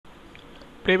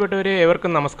പ്രിയപ്പെട്ടവരെ,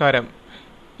 ഏവർക്കും നമസ്കാരം.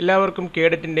 എല്ലാവർക്കും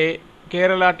കേഡറ്റിൻ്റെ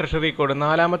കേരള ട്രഷറി കോഡ്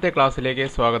 4ാമത്തെ ക്ലാസ്സിലേക്ക്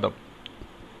സ്വാഗതം.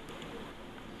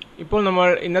 ഇപ്പോൾ നമ്മൾ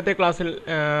ഇന്നത്തെ ക്ലാസ്സിൽ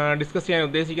ഡിസ്കസ് ചെയ്യാൻ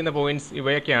ഉദ്ദേശിക്കുന്ന പോയിന്റ്സ്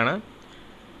ഇവയൊക്കെയാണ്.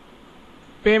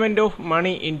 Payment of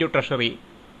money in to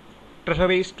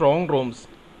treasury strong rooms,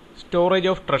 storage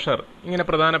of treasure, ഇങ്ങനെ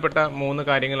പ്രധാനപ്പെട്ട 3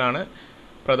 കാര്യങ്ങളാണ്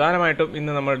പ്രധാനമായിട്ടും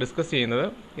ഇന്ന് നമ്മൾ ഡിസ്കസ് ചെയ്യുന്നത്.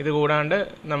 ഇതുകൂടാണ്ട്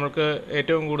നമുക്ക്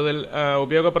ഏറ്റവും കൂടുതൽ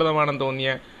ഉപയോഗപ്രദമാണെന്ന്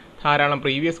തോന്നിയ ധാരാളം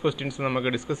പ്രീവിയസ് ക്വസ്റ്റ്യൻസ് നമുക്ക്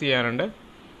ഡിസ്കസ് ചെയ്യാനുണ്ട്.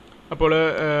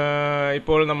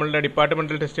 ഇപ്പോൾ നമ്മളുടെ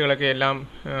ഡിപ്പാർട്ട്മെൻറ്റൽ ടെസ്റ്റുകളൊക്കെ എല്ലാം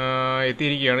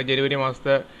എത്തിയിരിക്കുകയാണ്. ജനുവരി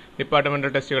മാസത്തെ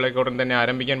ഡിപ്പാർട്ട്മെൻറ്റൽ ടെസ്റ്റുകളൊക്കെ ഉടൻ തന്നെ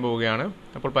ആരംഭിക്കാൻ പോവുകയാണ്.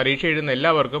 അപ്പോൾ പരീക്ഷ എഴുതുന്ന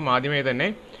എല്ലാവർക്കും ആദ്യമേ തന്നെ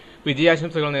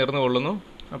വിജയാശംസകൾ നേർന്നുകൊള്ളുന്നു.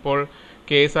 അപ്പോൾ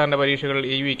KSRൻ്റെ പരീക്ഷകൾ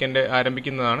ഈ വീക്കെൻഡ്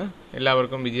ആരംഭിക്കുന്നതാണ്.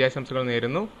 എല്ലാവർക്കും വിജയാശംസകൾ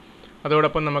നേരുന്നു.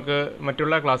 അതോടൊപ്പം നമുക്ക്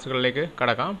മറ്റുള്ള ക്ലാസ്സുകളിലേക്ക്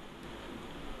കടക്കാം.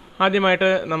 ആദ്യമായിട്ട്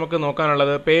നമുക്ക്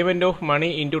നോക്കാനുള്ളത് payment of money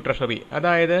in to treasury,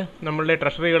 അതായത് നമ്മളുടെ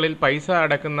ട്രഷറികളിൽ പൈസ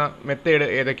അടക്കുന്ന മെത്തേഡ്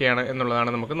ഏതൊക്കെയാണ് എന്നുള്ളതാണ്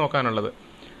നമുക്ക് നോക്കാനുള്ളത്.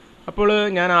 അപ്പോൾ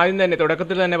ഞാൻ ആദ്യം തന്നെ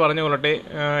തുടക്കത്തിൽ തന്നെ പറഞ്ഞുകൊള്ളട്ടെ,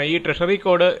 ഈ ട്രഷറി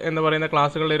കോഡ് എന്ന് പറയുന്ന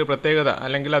ക്ലാസ്സുകളുടെ ഒരു പ്രത്യേകത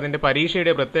അല്ലെങ്കിൽ അതിൻ്റെ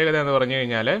പരീക്ഷയുടെ പ്രത്യേകത എന്ന് പറഞ്ഞു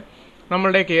കഴിഞ്ഞാൽ,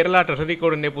 നമ്മളുടെ കേരള ട്രഷറി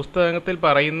കോഡിൻ്റെ പുസ്തകത്തിൽ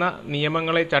പറയുന്ന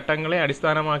നിയമങ്ങളെ, ചട്ടങ്ങളെ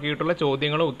അടിസ്ഥാനമാക്കിയിട്ടുള്ള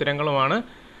ചോദ്യങ്ങളും ഉത്തരങ്ങളുമാണ്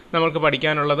നമ്മൾക്ക്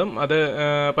പഠിക്കാനുള്ളതും അത്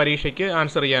പരീക്ഷയ്ക്ക്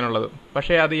ആൻസർ ചെയ്യാനുള്ളതും.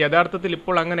 പക്ഷേ അത് യഥാർത്ഥത്തിൽ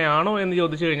ഇപ്പോൾ അങ്ങനെയാണോ എന്ന്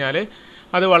ചോദിച്ചു കഴിഞ്ഞാൽ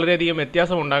അത് വളരെയധികം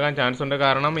വ്യത്യാസം ഉണ്ടാകാൻ ചാൻസ് ഉണ്ട്.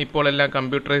 കാരണം ഇപ്പോൾ എല്ലാം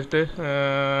കമ്പ്യൂട്ടറൈസ്ഡ്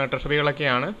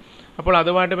ട്രഷറികളൊക്കെയാണ്. അപ്പോൾ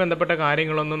അതുമായിട്ട് ബന്ധപ്പെട്ട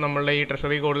കാര്യങ്ങളൊന്നും നമ്മളുടെ ഈ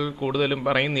ട്രഷറി കോഡിൽ കൂടുതലും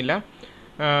പറയുന്നില്ല.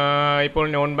 ഇപ്പോൾ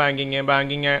നോൺ ബാങ്കിങ്,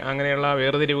 ബാങ്കിങ് അങ്ങനെയുള്ള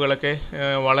വേർതിരിവുകളൊക്കെ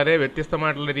വളരെ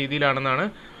വ്യത്യസ്തമായിട്ടുള്ള രീതിയിലാണെന്നാണ്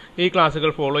ഈ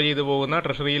ക്ലാസ്സുകൾ ഫോളോ ചെയ്തു പോകുന്ന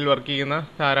ട്രഷറിയിൽ വർക്ക് ചെയ്യുന്ന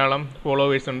ധാരാളം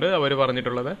ഫോളോവേഴ്സ് ഉണ്ട് അവർ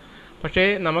പറഞ്ഞിട്ടുള്ളത്. പക്ഷേ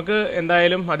നമുക്ക്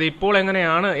എന്തായാലും അത് ഇപ്പോൾ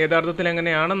എങ്ങനെയാണ്, യഥാർത്ഥത്തിൽ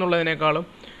എങ്ങനെയാണെന്നുള്ളതിനേക്കാളും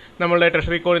നമ്മളുടെ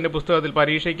ട്രഷറി കോഡിൻ്റെ പുസ്തകത്തിൽ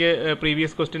പരീക്ഷയ്ക്ക്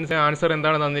പ്രീവിയസ് ക്വസ്റ്റ്യൻസ് ആൻസർ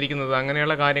എന്താണ് തന്നിരിക്കുന്നത്,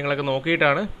 അങ്ങനെയുള്ള കാര്യങ്ങളൊക്കെ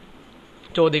നോക്കിയിട്ടാണ്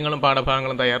ചോദ്യങ്ങളും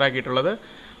പാഠഭാഗങ്ങളും തയ്യാറാക്കിയിട്ടുള്ളത്.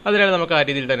 അതിനാൽ നമുക്ക് ആ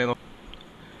രീതിയിൽ തന്നെ നോക്കാം.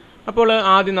 അപ്പോൾ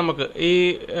ആദ്യം നമുക്ക് ഈ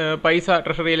പൈസ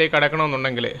ട്രഷറിയിലേക്ക്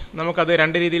അടക്കണമെന്നുണ്ടെങ്കിൽ നമുക്കത്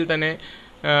 2 രീതിയിൽ തന്നെ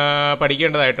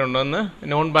പഠിക്കേണ്ടതായിട്ടുണ്ട്. ഒന്ന്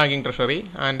non banking treasury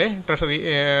and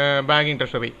banking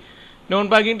treasury. Non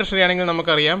banking treasury ആണെങ്കിൽ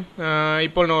നമുക്കറിയാം,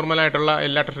 ഇപ്പോൾ നോർമലായിട്ടുള്ള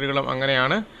എല്ലാ ട്രഷറികളും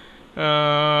അങ്ങനെയാണ്.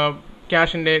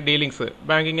 ക്യാഷിൻ്റെ ഡീലിങ്സ്,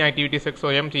 ബാങ്കിങ് ആക്ടിവിറ്റീസ് ഒക്കെ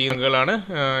സ്വയം ചെയ്യുന്നതാണ്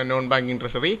നോൺ ബാങ്കിങ്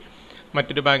ട്രഷറി.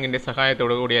 മറ്റൊരു ബാങ്കിൻ്റെ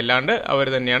സഹായത്തോടു കൂടി അല്ലാണ്ട് അവർ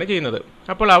തന്നെയാണ് ചെയ്യുന്നത്.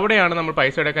 അപ്പോൾ അവിടെയാണ് നമ്മൾ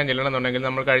പൈസ അടക്കാൻ ചെല്ലണമെന്നുണ്ടെങ്കിൽ,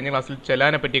 നമ്മൾ കഴിഞ്ഞ ക്ലാസ്സിൽ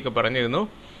ചെലാനെ പറ്റിയൊക്കെ പറഞ്ഞിരുന്നു.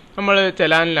 നമ്മൾ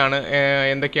ചെലാനിലാണ്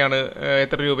എന്തൊക്കെയാണ്,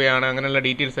 എത്ര രൂപയാണ്, അങ്ങനെയുള്ള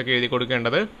ഡീറ്റെയിൽസ് ഒക്കെ എഴുതി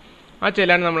കൊടുക്കേണ്ടത്. ആ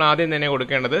ചെലാൻ നമ്മൾ ആദ്യം തന്നെ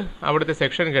കൊടുക്കേണ്ടത് അവിടുത്തെ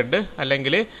സെക്ഷൻ ഹെഡ്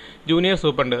അല്ലെങ്കിൽ ജൂനിയർ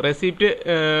സൂപ്രണ്ട്, റെസിപ്റ്റ്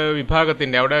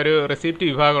വിഭാഗത്തിൻ്റെ, അവിടെ ഒരു റെസിപ്റ്റ്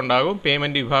വിഭാഗം ഉണ്ടാകും,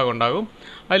 പേയ്മെൻറ്റ് വിഭാഗം ഉണ്ടാകും.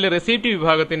 അതിൽ റെസിപ്റ്റ്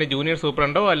വിഭാഗത്തിൻ്റെ ജൂനിയർ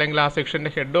സൂപ്രണ്ടോ അല്ലെങ്കിൽ ആ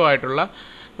സെക്ഷൻ്റെ ഹെഡോ ആയിട്ടുള്ള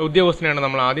ഉദ്യോഗസ്ഥനാണ്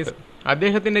നമ്മൾ ആദ്യം.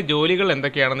 അദ്ദേഹത്തിൻ്റെ ജോലികൾ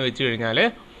എന്തൊക്കെയാണെന്ന് വെച്ച് കഴിഞ്ഞാൽ,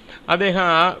 അദ്ദേഹം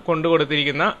ആ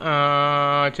കൊണ്ടുകൊടുത്തിരിക്കുന്ന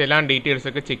ചെലാൻ ഡീറ്റെയിൽസ്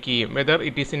ഒക്കെ ചെക്ക് ചെയ്യും, whether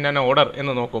it is in an order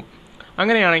എന്ന് നോക്കും.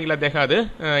 അങ്ങനെയാണെങ്കിൽ അദ്ദേഹം അത്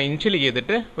ഇനിഷ്യൽ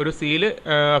ചെയ്തിട്ട് ഒരു സീല്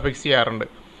ഫിക്സ് ചെയ്യാറുണ്ട്.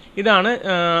 ഇതാണ്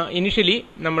ഇനിഷ്യലി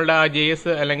നമ്മളുടെ ആ JS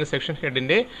അല്ലെങ്കിൽ സെക്ഷൻ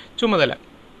ഹെഡിൻ്റെ ചുമതല.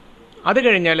 അത്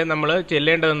കഴിഞ്ഞാൽ നമ്മൾ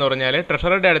ചെല്ലേണ്ടതെന്ന് പറഞ്ഞാൽ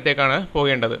ട്രഷററുടെ അടുത്തേക്കാണ്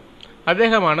പോകേണ്ടത്.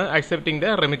 അദ്ദേഹമാണ് അക്സെപ്റ്റിംഗ്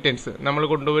ദ റെമിറ്റൻസ്, നമ്മൾ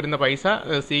കൊണ്ടുവരുന്ന പൈസ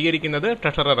സ്വീകരിക്കുന്നത്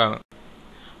ട്രഷററാണ്.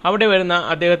 അവിടെ വരുന്ന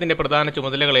അദ്ദേഹത്തിൻ്റെ പ്രധാന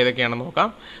ചുമതലകൾ ഏതൊക്കെയാണെന്ന് നോക്കാം.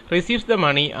 Receives the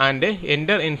money and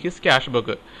enter in his cash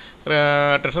book.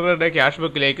 ട്രഷററുടെ cash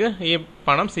ബുക്കിലേക്ക് ഈ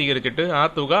പണം സ്വീകരിച്ചിട്ട് ആ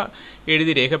തുക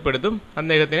എഴുതി രേഖപ്പെടുത്തും.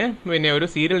 അദ്ദേഹത്തിന് പിന്നെ ഒരു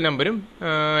സീരിയൽ നമ്പരും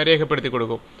രേഖപ്പെടുത്തി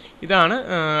കൊടുക്കും. ഇതാണ്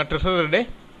ട്രഷററുടെ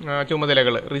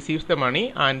ചുമതലകൾ. Receives the money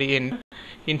and enter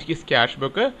in his cash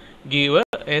book, give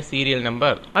A serial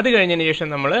number. അത് കഴിഞ്ഞതിന് ശേഷം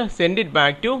നമ്മൾ send it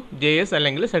back to JS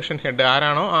അല്ലെങ്കിൽ സെക്ഷൻ ഹെഡ്,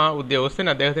 ആരാണോ ആ ഉദ്യോഗസ്ഥൻ,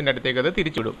 അദ്ദേഹത്തിൻ്റെ അടുത്തേക്ക് അത്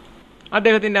തിരിച്ചുവിടും.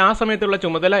 അദ്ദേഹത്തിൻ്റെ ആ സമയത്തുള്ള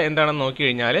ചുമതല എന്താണെന്ന് നോക്കി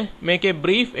കഴിഞ്ഞാൽ, make A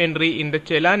brief entry in the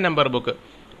challan number book.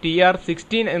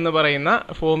 TR16 എന്ന് പറയുന്ന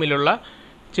ഫോമിലുള്ള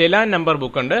ചെലാൻ നമ്പർ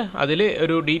ബുക്ക് ഉണ്ട്. അതിൽ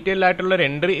ഒരു ഡീറ്റെയിൽ ആയിട്ടുള്ള ഒരു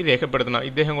എൻട്രി രേഖപ്പെടുത്തണം,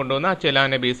 ഇദ്ദേഹം കൊണ്ടുവന്ന ആ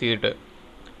ചെലാനെ ബേസ് ചെയ്തിട്ട്.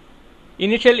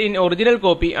 Initial in original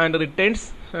copy and returns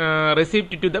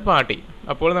receipt to the party.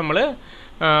 അപ്പോൾ നമ്മൾ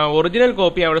ഒറിജിനൽ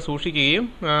കോപ്പി അവിടെ സൂക്ഷിക്കുകയും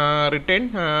റിട്ടേൺ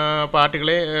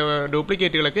പാർട്ടികളെ,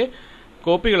 ഡ്യൂപ്ലിക്കേറ്റുകളൊക്കെ,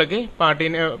 കോപ്പികളൊക്കെ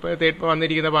പാർട്ടിനെ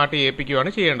വന്നിരിക്കുന്ന പാർട്ടി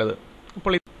ഏൽപ്പിക്കുകയാണ് ചെയ്യേണ്ടത്.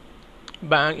 അപ്പോൾ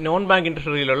നോൺ ബാങ്കിങ്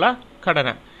ട്രഷറിയിലുള്ള ഘടന.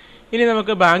 ഇനി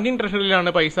നമുക്ക് ബാങ്കിങ് ട്രഷറിയിലാണ്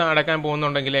പൈസ അടക്കാൻ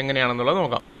പോകുന്നുണ്ടെങ്കിൽ എങ്ങനെയാണെന്നുള്ളത്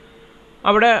നോക്കാം.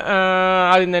 അവിടെ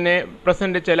ആദ്യം തന്നെ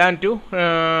present challan to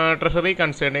treasury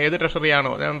concern, ഏത്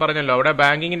ട്രഷറിയാണോ, ഞാൻ പറഞ്ഞല്ലോ അവിടെ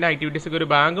ബാങ്കിങ്ങിൻ്റെ ആക്ടിവിറ്റീസൊക്കെ ഒരു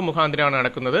ബാങ്ക് മുഖാന്തരമാണ്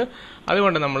നടക്കുന്നത്.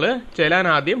 അതുകൊണ്ട് നമ്മൾ ചെലാൻ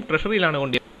ആദ്യം ട്രഷറിയിലാണ്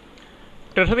കൊണ്ടുപോകുന്നത്.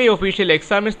 Treasury official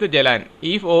examines the challan,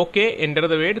 if okay enter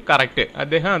the word correct.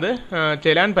 അദ്ദേഹം അത്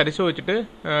ചെലാൻ പരിശോധിച്ചിട്ട്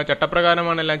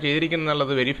ചട്ടപ്രകാരമാണ് എല്ലാം ചെയ്തിരിക്കുന്നത്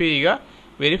എന്നുള്ളത് വെരിഫൈ ചെയ്യുക.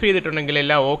 വെരിഫൈ ചെയ്തിട്ടുണ്ടെങ്കിൽ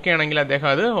എല്ലാം ഓക്കെ ആണെങ്കിൽ അദ്ദേഹം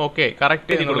അത് ഓക്കെ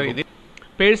കറക്റ്റ് എന്നുള്ള രീതിയിൽ.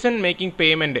 Person making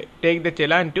payment take the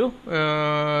challan to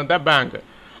the bank.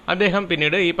 അദ്ദേഹം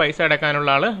പിന്നീട് ഈ പൈസ അടക്കാനുള്ള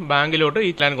ആൾ ബാങ്കിലോട്ട് ഈ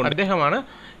ചെലാൻ കൊണ്ട് അദ്ദേഹമാണ്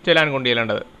challan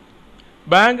കൊണ്ടുചെല്ലേണ്ടത്.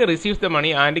 Bank receives the money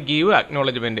and give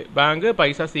acknowledgement. Bank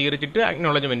പൈസ സ്വീകരിച്ചിട്ട്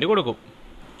അക്നോളജ്മെന്റ് കൊടുക്കും.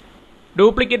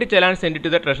 Duplicate challan send to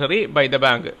the treasury by the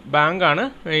bank. ബാങ്കാണ്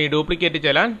ഈ ഡ്യൂപ്ലിക്കേറ്റ്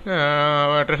ചെലാൻ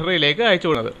ട്രഷറിയിലേക്ക് അയച്ചു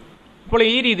കൊടുക്കുന്നത്. അപ്പോൾ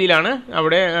ഈ രീതിയിലാണ്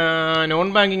അവിടെ നോൺ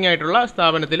ബാങ്കിങ് ആയിട്ടുള്ള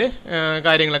സ്ഥാപനത്തിൽ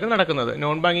കാര്യങ്ങളൊക്കെ നടക്കുന്നത്.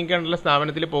 നോൺ ബാങ്കിങ് ആയിട്ടുള്ള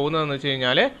സ്ഥാപനത്തിൽ പോകുന്നതെന്ന് വെച്ച്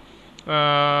കഴിഞ്ഞാൽ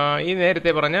ഈ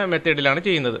നേരത്തെ പറഞ്ഞ മെത്തേഡിലാണ്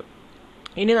ചെയ്യുന്നത്.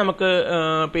 ഇനി നമുക്ക്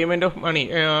പേയ്മെൻറ്റ് ഓഫ് മണി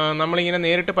നമ്മളിങ്ങനെ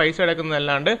നേരിട്ട് പൈസ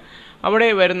അടക്കുന്നതല്ലാണ്ട് അവിടെ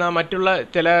വരുന്ന മറ്റുള്ള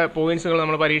ചില പോയിൻറ്റ്സുകൾ,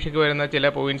 നമ്മൾ പരീക്ഷയ്ക്ക് വരുന്ന ചില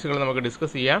പോയിൻറ്റ്സുകൾ നമുക്ക്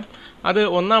ഡിസ്കസ് ചെയ്യാം. അത്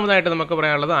ഒന്നാമതായിട്ട് നമുക്ക്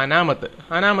പറയാനുള്ളത് അനാമത്ത്.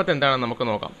 അനാമത്ത് എന്താണെന്ന് നമുക്ക്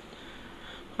നോക്കാം.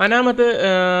 അനാമത്ത്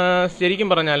ശരിക്കും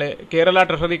പറഞ്ഞാൽ കേരള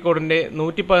ട്രഷറി കോഡിൻ്റെ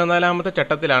 114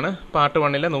 ചട്ടത്തിലാണ്, പാർട്ട്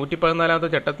 1 114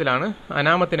 ചട്ടത്തിലാണ്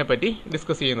അനാമത്തിനെ പറ്റി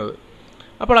ഡിസ്കസ് ചെയ്യുന്നത്.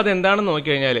 അപ്പോൾ അതെന്താണെന്ന്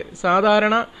നോക്കിക്കഴിഞ്ഞാൽ ഒരു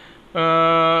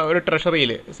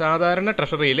സാധാരണ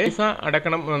ട്രഷറിയിൽ പൈസ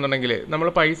അടക്കണം എന്നുണ്ടെങ്കിൽ, നമ്മൾ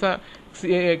പൈസ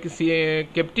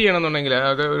കെപ്റ്റ് ചെയ്യണം എന്നുണ്ടെങ്കിൽ,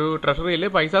 അത് ഒരു ട്രഷറിയിൽ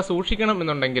പൈസ സൂക്ഷിക്കണം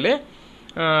എന്നുണ്ടെങ്കിൽ,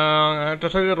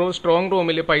 ട്രഷറി സ്ട്രോങ്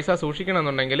റൂമിൽ പൈസ സൂക്ഷിക്കണം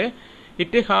എന്നുണ്ടെങ്കിൽ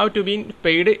it have to been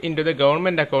paid in to the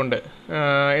government account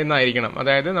എന്നായിരിക്കണം.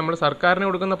 അതായത് നമ്മൾ സർക്കാരിന്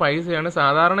കൊടുക്കുന്ന പൈസയാണ്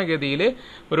സാധാരണഗതിയിൽ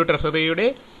ഒരു ട്രഷറിയുടെ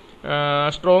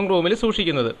സ്ട്രോങ് റൂമിൽ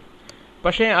സൂക്ഷിക്കുന്നത്.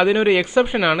 പക്ഷേ അതിനൊരു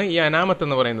എക്സെപ്ഷനാണ് ഈ അനാമത്ത്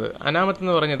എന്ന് പറയുന്നത്. അനാമത്ത്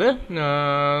എന്ന് പറഞ്ഞത്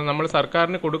നമ്മൾ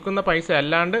സർക്കാരിന് കൊടുക്കുന്ന പൈസ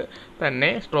അല്ലാണ്ട് തന്നെ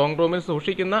സ്ട്രോങ് റൂമിൽ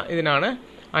സൂക്ഷിക്കുന്ന ഇതിനാണ്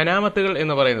അനാമത്തുകൾ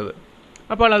എന്ന് പറയുന്നത്.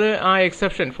 അപ്പോൾ അത് ആ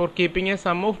exception four keeping A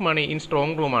some of money in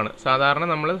strong റൂമാണ്. സാധാരണ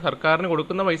നമ്മൾ സർക്കാരിന്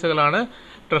കൊടുക്കുന്ന പൈസകളാണ്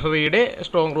ട്രഷറിയുടെ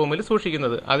സ്ട്രോങ് റൂമിൽ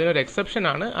സൂക്ഷിക്കുന്നത്. അതിനൊരു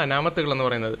എക്സെപ്ഷനാണ് അനാമത്തുകൾ എന്ന്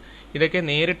പറയുന്നത്. ഇതൊക്കെ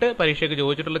നേരിട്ട് പരീക്ഷയ്ക്ക്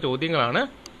ചോദിച്ചിട്ടുള്ള ചോദ്യങ്ങളാണ്.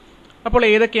 അപ്പോൾ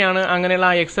ഏതൊക്കെയാണ് അങ്ങനെയുള്ള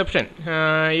ആ എക്സെപ്ഷൻ,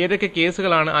 ഏതൊക്കെ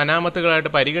കേസുകളാണ്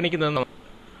അനാമത്തുകളായിട്ട് പരിഗണിക്കുന്നതെന്ന്.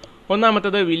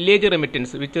 ഒന്നാമത്തത് village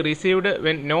remittance which received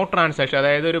when no transaction.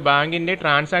 അതായത് ഒരു ബാങ്കിൻ്റെ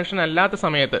ട്രാൻസാക്ഷൻ അല്ലാത്ത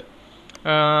സമയത്ത്,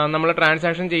 നമ്മൾ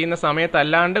ട്രാൻസാക്ഷൻ ചെയ്യുന്ന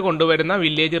സമയത്തല്ലാണ്ട് കൊണ്ടുവരുന്ന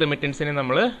വില്ലേജ് റെമിറ്റൻസിനെ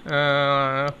നമ്മൾ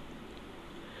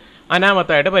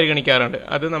അനാമത്തായിട്ട് പരിഗണിക്കാറുണ്ട്.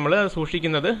 അത് നമ്മൾ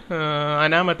സൂക്ഷിക്കുന്നത്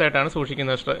അനാമത്തായിട്ടാണ്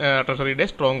സൂക്ഷിക്കുന്നത് ട്രഷറിയുടെ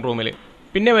സ്ട്രോങ് റൂമിൽ.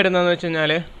 പിന്നെ വരുന്നതെന്ന് വെച്ച്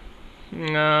കഴിഞ്ഞാൽ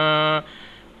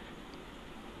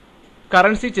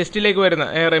കറൻസി ചെസ്റ്റിലേക്ക് വരുന്ന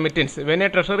remittance when A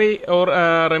treasury or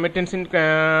remittance in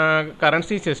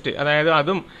currency chest. അതായത്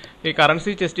അതും ഈ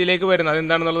കറൻസി ചെസ്റ്റിലേക്ക് വരുന്ന,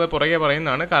 അതെന്താണെന്നുള്ളത് പുറകെ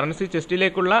പറയുന്നതാണ്. കറൻസി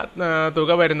ചെസ്റ്റിലേക്കുള്ള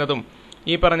തുക വരുന്നതും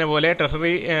ഈ പറഞ്ഞ പോലെ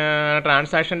ട്രഷറി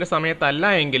ട്രാൻസാക്ഷൻ്റെ സമയത്തല്ല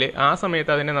എങ്കിൽ ആ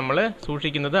സമയത്ത് അതിനെ നമ്മൾ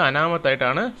സൂക്ഷിക്കുന്നത്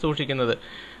അനാമത്തായിട്ടാണ് സൂക്ഷിക്കുന്നത്.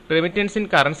 Remittance in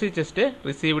currency chest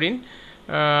received in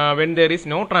when there is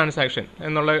no transaction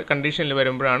എന്നുള്ള കണ്ടീഷനിൽ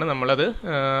വരുമ്പോഴാണ് നമ്മളത്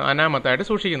അനാമത്തായിട്ട്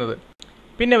സൂക്ഷിക്കുന്നത്.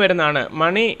 പിന്നെ വരുന്നതാണ്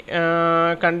മണി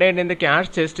contained in the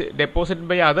cash chest deposit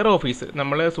by other office.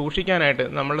 നമ്മൾ സൂക്ഷിക്കാനായിട്ട്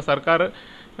നമ്മളുടെ സർക്കാർ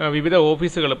വിവിധ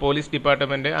ഓഫീസുകൾ, പോലീസ്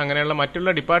ഡിപ്പാർട്ട്മെൻറ്റ്, അങ്ങനെയുള്ള മറ്റുള്ള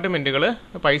ഡിപ്പാർട്ട്മെൻറ്റുകൾ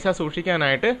പൈസ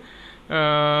സൂക്ഷിക്കാനായിട്ട്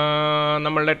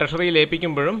നമ്മളുടെ ട്രഷറിയിൽ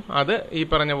ഏൽപ്പിക്കുമ്പോഴും അത് ഈ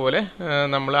പറഞ്ഞ പോലെ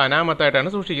നമ്മൾ അനാമത്തായിട്ടാണ്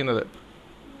സൂക്ഷിക്കുന്നത്.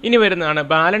 ഇനി വരുന്നതാണ്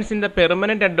balance in the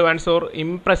permanent advance or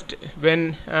impressed when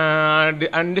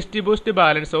അൺഡിസ്ട്രിബ്യൂസ്ഡ്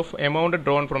balance of amount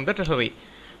drawn from the treasury.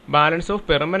 Balance of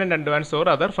permanent advance or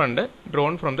other fund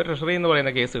drawn from the treasury എന്ന്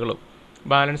പറയുന്ന കേസുകളും.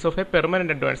 Balance of A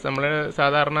permanent advance, നമ്മൾ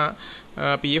സാധാരണ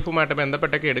PF-ഉമായിട്ട്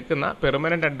ബന്ധപ്പെട്ടൊക്കെ എടുക്കുന്ന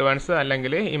permanent advance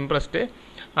അല്ലെങ്കിൽ imprest,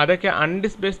 അതൊക്കെ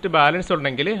അൺഡിസ്പേസ്ഡ് balance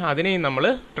ഉണ്ടെങ്കിൽ അതിനെയും നമ്മൾ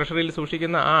ട്രഷറിയിൽ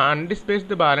സൂക്ഷിക്കുന്ന ആ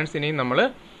അൺഡിസ്പേസ്ഡ് ബാലൻസിനെയും നമ്മൾ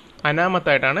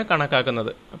അനാമത്തായിട്ടാണ്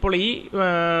കണക്കാക്കുന്നത്. അപ്പോൾ ഈ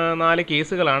 4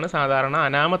 കേസുകളാണ് സാധാരണ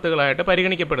അനാമത്തുകളായിട്ട്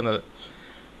പരിഗണിക്കപ്പെടുന്നത്.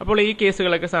 അപ്പോൾ ഈ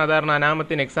കേസുകളൊക്കെ സാധാരണ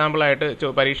അനാമത്തിന് എക്സാമ്പിളായിട്ട്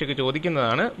പരീക്ഷയ്ക്ക്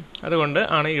ചോദിക്കുന്നതാണ്. അതുകൊണ്ട്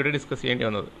ആണ് ഇവിടെ ഡിസ്കസ് ചെയ്യേണ്ടി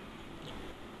വന്നത്.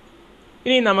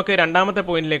 ഇനി നമുക്ക് രണ്ടാമത്തെ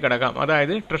പോയിന്റിലേക്ക് കടക്കാം.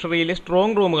 അതായത് ട്രഷറിയിലെ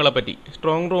സ്ട്രോങ് റൂമുകളെ പറ്റി.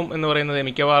 സ്ട്രോങ് റൂം എന്ന് പറയുന്നത്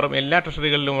മിക്കവാറും എല്ലാ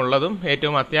ട്രഷറികളിലും ഉള്ളതും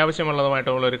ഏറ്റവും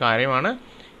അത്യാവശ്യമുള്ളതുമായിട്ടുള്ള ഒരു കാര്യമാണ്.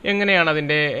 എങ്ങനെയാണ്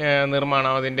അതിൻ്റെ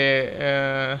നിർമ്മാണം, അതിൻ്റെ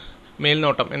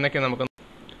മേൽനോട്ടം എന്നൊക്കെ നമുക്ക്.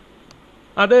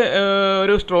 അത്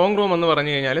ഒരു സ്ട്രോങ് റൂം എന്ന്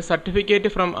പറഞ്ഞു കഴിഞ്ഞാൽ സർട്ടിഫിക്കറ്റ്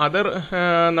ഫ്രം അതർ,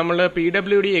 നമ്മൾ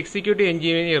PWD എക്സിക്യൂട്ടീവ്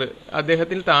എഞ്ചിനീയർ,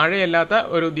 അദ്ദേഹത്തിൽ താഴെയല്ലാത്ത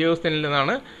ഒരു ഉദ്യോഗസ്ഥനിൽ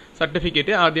നിന്നാണ്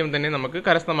സർട്ടിഫിക്കറ്റ് ആദ്യം തന്നെ നമുക്ക്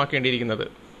കരസ്ഥമാക്കേണ്ടിയിരിക്കുന്നത്.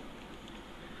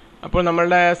 അപ്പോൾ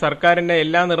നമ്മളുടെ സർക്കാരിൻ്റെ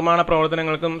എല്ലാ നിർമ്മാണ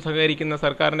പ്രവർത്തനങ്ങൾക്കും സഹകരിക്കുന്ന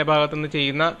സർക്കാരിൻ്റെ ഭാഗത്തുനിന്ന്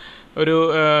ചെയ്യുന്ന ഒരു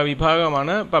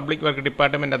വിഭാഗമാണ് പബ്ലിക് വർക്ക്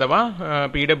ഡിപ്പാർട്ട്മെൻറ്റ് അഥവാ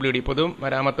PWD,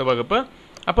 പൊതുമരാമത്ത് വകുപ്പ്.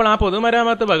 അപ്പോൾ ആ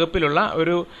പൊതുമരാമത്ത് വകുപ്പിലുള്ള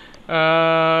ഒരു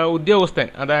ഉദ്യോഗസ്ഥൻ,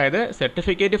 അതായത്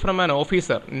certificate from an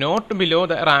officer not below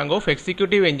the rank of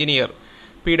executive engineer,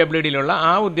 PWDയിലുള്ള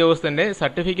ആ ഉദ്യോഗസ്ഥൻ്റെ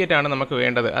സർട്ടിഫിക്കറ്റാണ് നമുക്ക്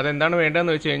വേണ്ടത്. അതെന്താണ്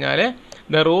വേണ്ടതെന്ന് വെച്ച് കഴിഞ്ഞാൽ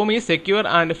the room is secure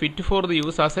and fit for the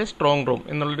use as A strong room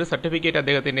എന്നുള്ളൊരു സർട്ടിഫിക്കറ്റ്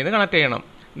അദ്ദേഹത്തിൻ്റെ കണക്ട് ചെയ്യണം.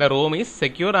 The room is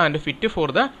secure and fit for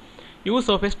the use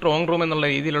of A strong room എന്നുള്ള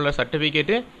രീതിയിലുള്ള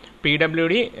സർട്ടിഫിക്കറ്റ്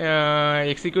PWD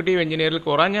എക്സിക്യൂട്ടീവ് എഞ്ചിനീയറിൽ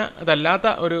കുറഞ്ഞതല്ലാത്ത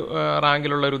ഒരു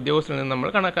റാങ്കിലുള്ള ഒരു ഉദ്യോഗസ്ഥരിൽ നിന്ന് നമ്മൾ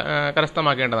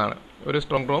കരസ്ഥമാക്കേണ്ടതാണ് ഒരു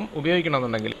സ്ട്രോങ് റൂം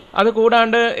ഉപയോഗിക്കണമെന്നുണ്ടെങ്കിൽ.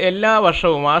 അതുകൂടാണ്ട് എല്ലാ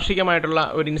വർഷവും വാർഷികമായിട്ടുള്ള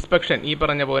ഒരു ഇൻസ്പെക്ഷൻ ഈ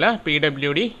പറഞ്ഞ പോലെ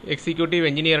PWD എക്സിക്യൂട്ടീവ്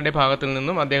എഞ്ചിനീയറുടെ ഭാഗത്തിൽ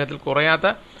നിന്നും അദ്ദേഹത്തിൽ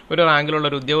കുറയാത്ത ഒരു റാങ്കിലുള്ള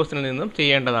ഒരു ഉദ്യോഗസ്ഥനിൽ നിന്നും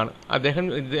ചെയ്യേണ്ടതാണ്. അദ്ദേഹം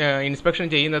ഇൻസ്പെക്ഷൻ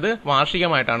ചെയ്യുന്നത്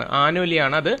വാർഷികമായിട്ടാണ്,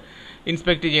 ആനുവലിയാണ് അത്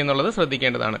ഇൻസ്പെക്ട് ചെയ്യുന്നുള്ളത്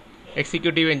ശ്രദ്ധിക്കേണ്ടതാണ്.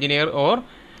 Executive engineer or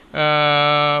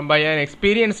by an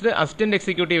experienced assistant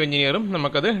executive എഞ്ചിനീയറും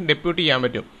നമുക്കത് ഡെപ്യൂട്ട് ചെയ്യാൻ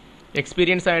പറ്റും.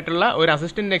 എക്സ്പീരിയൻസ് ആയിട്ടുള്ള ഒരു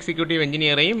അസിസ്റ്റന്റ് എക്സിക്യൂട്ടീവ്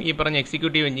എഞ്ചിനീയറെയും ഈ പറഞ്ഞ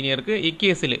എക്സിക്യൂട്ടീവ് എഞ്ചിനീയർക്ക് ഈ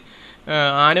കേസിൽ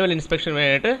ആനുവൽ ഇൻസ്പെക്ഷൻ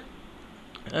വേണ്ടിയിട്ട്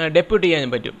ഡെപ്യൂട്ട്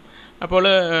ചെയ്യാൻ പറ്റും. അപ്പോൾ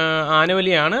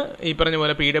ആനുവലിയാണ് ഈ പറഞ്ഞ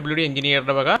പോലെ PWD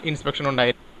എഞ്ചിനീയറുടെ വക ഇൻസ്പെക്ഷൻ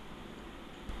ഉണ്ടായിരുന്നു.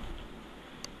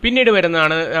 പിന്നീട്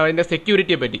വരുന്നതാണ് അതിൻ്റെ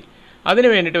സെക്യൂരിറ്റിയെ പറ്റി. അതിന്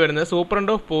വേണ്ടിയിട്ട് വരുന്നത്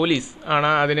സൂപ്രണ്ട് ഓഫ് പോലീസ് ആണ്.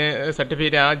 അതിന്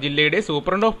സർട്ടിഫിക്കറ്റ് ആ ജില്ലയുടെ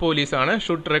സൂപ്രണ്ട് ഓഫ് പോലീസ് ആണ്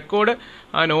should record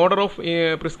and order of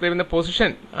prescribe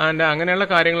position and അങ്ങനെയുള്ള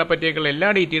കാര്യങ്ങളെ പറ്റിയൊക്കെയുള്ള എല്ലാ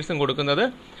ഡീറ്റെയിൽസും കൊടുക്കുന്നത്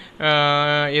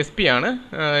SP ആണ്.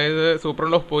 അതായത്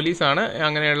സൂപ്രണ്ട് ഓഫ് പോലീസ് ആണ്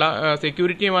അങ്ങനെയുള്ള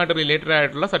സെക്യൂരിറ്റിയുമായിട്ട് റിലേറ്റഡ്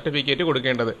ആയിട്ടുള്ള സർട്ടിഫിക്കറ്റ്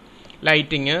കൊടുക്കേണ്ടത്.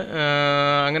 ലൈറ്റിങ്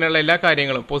അങ്ങനെയുള്ള എല്ലാ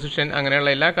കാര്യങ്ങളും, പൊസിഷൻ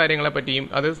അങ്ങനെയുള്ള എല്ലാ കാര്യങ്ങളെ പറ്റിയും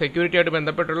അത് സെക്യൂരിറ്റിയായിട്ട്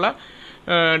ബന്ധപ്പെട്ടുള്ള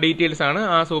ഡീറ്റെയിൽസ് ആണ്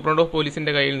ആ സൂപ്രണ്ട് ഓഫ്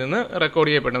പോലീസിൻ്റെ കയ്യിൽ നിന്ന്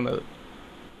റെക്കോർഡ് ചെയ്യപ്പെടുന്നത്.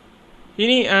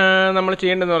 ഇനി നമ്മൾ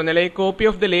ചെയ്യേണ്ടതെന്ന് പറഞ്ഞാൽ ഈ copy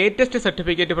of the latest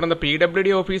certificate from the PWD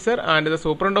officer and the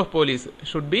superintendent of police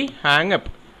should be hang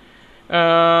up.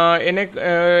 എന്നെ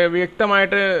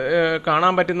വ്യക്തമായിട്ട്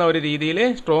കാണാൻ പറ്റുന്ന ഒരു രീതിയിൽ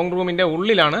സ്ട്രോങ് റൂമിൻ്റെ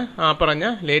ഉള്ളിലാണ് ആ പറഞ്ഞ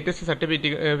ലേറ്റസ്റ്റ്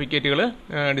സർട്ടിഫിക്കറ്റുകൾ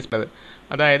ഡിസ്പ്ലേ.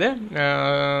 അതായത്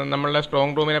നമ്മളുടെ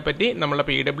സ്ട്രോങ് റൂമിനെ പറ്റി നമ്മളുടെ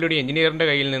PWD എഞ്ചിനീയറിൻ്റെ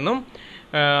കയ്യിൽ നിന്നും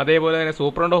അതേപോലെ തന്നെ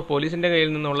സൂപ്രണ്ട് ഓഫ് പോലീസിൻ്റെ കയ്യിൽ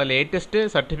നിന്നുള്ള ലേറ്റസ്റ്റ്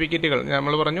സർട്ടിഫിക്കറ്റുകൾ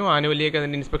നമ്മൾ പറഞ്ഞു ആനുവലിയൊക്കെ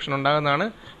അതിൻ്റെ ഇൻസ്പെക്ഷൻ ഉണ്ടാകുന്നതാണ്.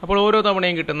 അപ്പോൾ ഓരോ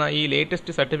തവണയും കിട്ടുന്ന ഈ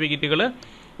ലേറ്റസ്റ്റ് സർട്ടിഫിക്കറ്റുകൾ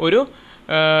ഒരു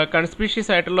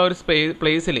കൺസ്പീഷ്യസ് ആയിട്ടുള്ള ഒരു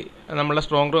പ്ലേസിൽ നമ്മളുടെ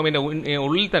സ്ട്രോങ് റൂമിൻ്റെ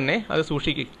ഉള്ളിൽ തന്നെ അത്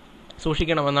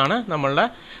സൂക്ഷിക്കണമെന്നാണ് നമ്മളുടെ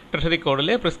ട്രഷറി കോഡിൽ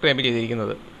പ്രിസ്ക്രൈബ്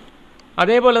ചെയ്തിരിക്കുന്നത്.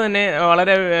 അതേപോലെ തന്നെ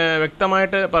വളരെ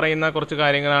വ്യക്തമായിട്ട് പറയുന്ന കുറച്ച്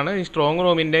കാര്യങ്ങളാണ് ഈ സ്ട്രോങ്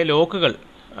റൂമിൻ്റെ ലോക്കുകൾ.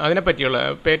 അതിനെപ്പറ്റിയുള്ള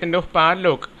പേറ്റന്റ് ഓഫ്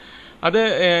പാഡ്ലോക്ക് അത്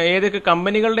ഏതൊക്കെ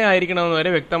കമ്പനികളുടെ ആയിരിക്കണമെന്ന് വരെ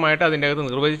വ്യക്തമായിട്ട് അതിൻ്റെ അകത്ത്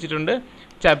നിർവചിച്ചിട്ടുണ്ട്.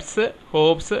 ചബ്സ്,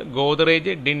 ഹോബ്സ്,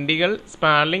 ഗോദ്രേജ്, ഡിൻഡിഗൽ,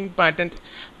 സ്പാർലിംഗ്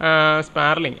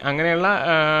അങ്ങനെയുള്ള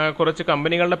കുറച്ച്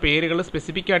കമ്പനികളുടെ പേരുകൾ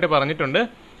സ്പെസിഫിക് ആയിട്ട് പറഞ്ഞിട്ടുണ്ട്.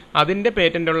 അതിൻ്റെ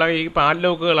പേറ്റൻ്റുള്ള ഈ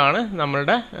പാഡ്ലോക്കുകളാണ്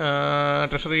നമ്മളുടെ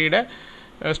ട്രഷറിയുടെ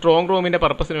സ്ട്രോങ് റൂമിൻ്റെ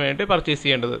പർപ്പസിന് വേണ്ടി പർച്ചേസ്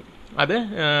ചെയ്യേണ്ടത്. അത്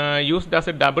used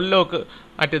as A double lock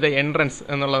at the entrance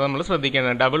എന്നുള്ളത് നമ്മൾ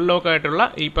ശ്രദ്ധിക്കേണ്ടത്. ഡബിൾ ലോക്ക് ആയിട്ടുള്ള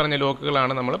ഈ പറഞ്ഞ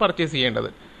ലോക്കുകളാണ് നമ്മൾ പർച്ചേസ്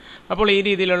ചെയ്യേണ്ടത്. അപ്പോൾ ഈ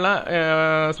രീതിയിലുള്ള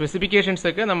സ്പെസിഫിക്കേഷൻസ്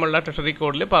ഒക്കെ നമ്മളുടെ ട്രഷറി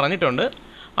കോഡിൽ പറഞ്ഞിട്ടുണ്ട്.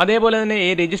 അതേപോലെ തന്നെ ഈ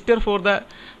register for the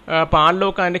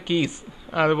padlock and keys,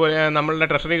 അതുപോലെ നമ്മളുടെ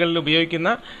ട്രഷറികളിൽ ഉപയോഗിക്കുന്ന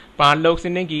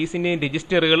പാഡ്ലോക്സിൻ്റെയും കീസിൻ്റെയും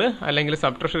രജിസ്റ്ററുകൾ അല്ലെങ്കിൽ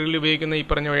സബ് ട്രഷറികളിൽ ഉപയോഗിക്കുന്ന ഈ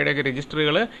പറഞ്ഞ വഴിയുടെയൊക്കെ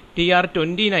രജിസ്റ്ററുകൾ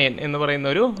TR29 എന്ന് പറയുന്ന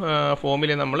ഒരു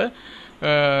ഫോമിൽ നമ്മൾ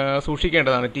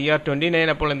സൂക്ഷിക്കേണ്ടതാണ്.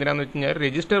 TR29 അപ്പോൾ എന്തിനാണെന്ന് വെച്ച് കഴിഞ്ഞാൽ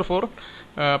register four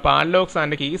പാഡ്ലോക്സ്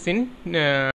and keys in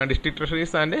district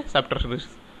treasuries and sub treasuries.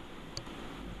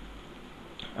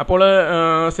 അപ്പോൾ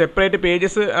സെപ്പറേറ്റ്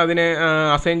പേജസ് അതിന്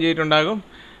അസൈൻ ചെയ്തിട്ടുണ്ടാകും.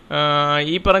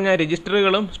 ഈ പറഞ്ഞ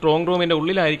രജിസ്റ്ററുകളും സ്ട്രോങ് റൂമിൻ്റെ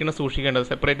ഉള്ളിലായിരിക്കണം സൂക്ഷിക്കേണ്ടത്.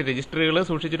 സെപ്പറേറ്റ് രജിസ്റ്ററുകൾ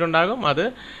സൂക്ഷിച്ചിട്ടുണ്ടാകും. അത്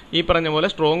ഈ പറഞ്ഞ പോലെ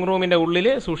സ്ട്രോങ് റൂമിൻ്റെ ഉള്ളിൽ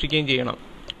സൂക്ഷിക്കുകയും ചെയ്യണം.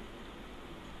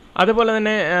 അതുപോലെ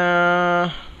തന്നെ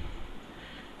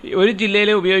ഒരു ജില്ലയിൽ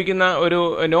ഉപയോഗിക്കുന്ന ഒരു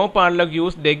no padlock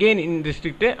used again in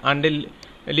district until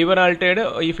liver altered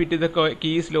if it the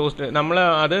keys lost. നമ്മൾ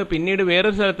അത് പിന്നീട്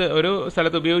വേറൊരു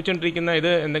സ്ഥലത്ത് ഉപയോഗിച്ചുകൊണ്ടിരിക്കുന്ന ഇത്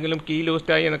എന്തെങ്കിലും കീ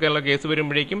ലോസ്റ്റായി എന്നൊക്കെയുള്ള കേസ്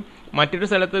വരുമ്പോഴേക്കും മറ്റൊരു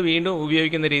സ്ഥലത്ത് വീണ്ടും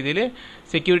ഉപയോഗിക്കുന്ന രീതിയിൽ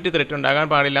സെക്യൂരിറ്റി ത്രെറ്റ് ഉണ്ടാകാൻ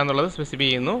പാടില്ല എന്നുള്ളത് സ്പെസിഫൈ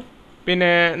ചെയ്യുന്നു.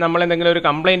 പിന്നെ നമ്മളെന്തെങ്കിലും ഒരു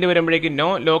കംപ്ലയിൻറ്റ് വരുമ്പോഴേക്കും നോ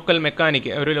ലോക്കൽ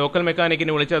മെക്കാനിക്, ഒരു ലോക്കൽ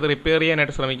മെക്കാനിക്കിനെ വിളിച്ച് അത് റിപ്പയർ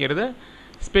ചെയ്യാനായിട്ട് ശ്രമിക്കരുത്.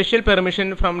 Special permission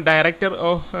from director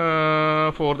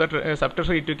for the sub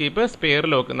treasury to keep spare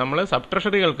lock. നമ്മൾ സബ്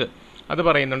ട്രഷറികൾക്ക് അത്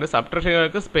പറയുന്നുണ്ട്. സബ്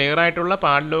ട്രഷറികൾക്ക് സ്പെയർ ആയിട്ടുള്ള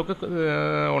പാഡ്ലോക്ക്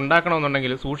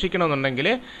ഉണ്ടാക്കണമെന്നുണ്ടെങ്കിൽ, സൂക്ഷിക്കണമെന്നുണ്ടെങ്കിൽ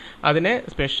അതിന്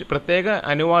പ്രത്യേക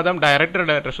അനുവാദം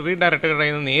ട്രഷറി ഡയറക്ടറുടെ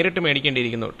നിന്ന് നേരിട്ട്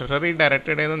മേടിക്കേണ്ടിയിരിക്കുന്നു. ട്രഷറി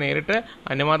ഡയറക്ടറുടെ നിന്ന് നേരിട്ട്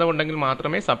അനുവാദം ഉണ്ടെങ്കിൽ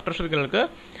മാത്രമേ സബ് ട്രഷറികൾക്ക്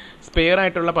സ്പെയർ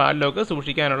ആയിട്ടുള്ള പാഡ്ലോക്ക്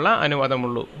സൂക്ഷിക്കാനുള്ള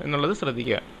അനുവാദമുള്ളൂ എന്നുള്ളത്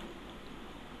ശ്രദ്ധിക്കുക.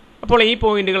 അപ്പോൾ ഈ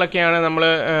പോയിന്റുകളൊക്കെയാണ് നമ്മൾ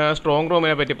സ്ട്രോങ്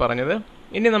റൂമിനെ പറ്റി പറഞ്ഞത്.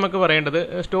 ഇനി നമുക്ക് പറയേണ്ടത്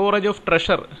സ്റ്റോറേജ് ഓഫ്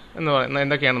ട്രഷർ എന്ന് പറയുന്നത്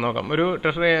എന്തൊക്കെയാണെന്ന് നോക്കാം. ഒരു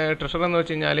ട്രഷർ എന്ന്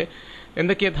വെച്ച് കഴിഞ്ഞാൽ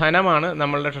എന്തൊക്കെ ധനമാണ്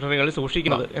നമ്മളുടെ ട്രഷറികളിൽ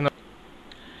സൂക്ഷിക്കുന്നത് എന്ന്.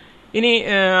 ഇനി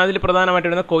അതിൽ പ്രധാനമായിട്ട്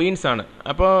വരുന്ന കോയിൻസ് ആണ്.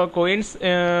 അപ്പോൾ കോയിൻസ്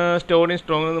സ്റ്റോർഡ് ഇൻ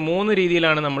സ്ട്രോങ് 3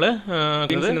 രീതിയിലാണ് നമ്മൾ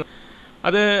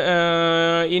അത്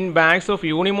in bags of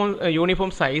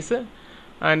uniform size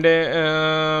and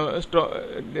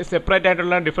separate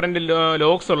ആയിട്ടുള്ള ഡിഫറെൻറ്റ്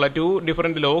ലോക്സ് ഉള്ള 2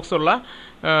 ഡിഫറെൻറ്റ് ലോക്സ് ഉള്ള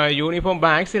യൂണിഫോം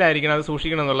ബാഗ്സിലായിരിക്കണം അത്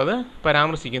സൂക്ഷിക്കണം എന്നുള്ളത്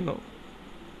പരാമർശിക്കുന്നു.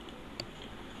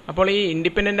 അപ്പോൾ ഈ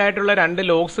ഇൻഡിപെൻഡൻ്റ് ആയിട്ടുള്ള 2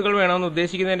 ലോക്സുകൾ വേണമെന്ന്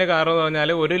ഉദ്ദേശിക്കുന്നതിൻ്റെ കാരണം എന്ന്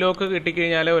പറഞ്ഞാൽ ഒരു ലോക്ക്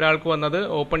കിട്ടിക്കഴിഞ്ഞാൽ ഒരാൾക്ക് വന്നത്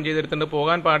ഓപ്പൺ ചെയ്തെടുത്തുകൊണ്ട്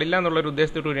പോകാൻ പാടില്ല എന്നുള്ളൊരു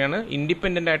ഉദ്ദേശത്തോടുകൂടിയാണ്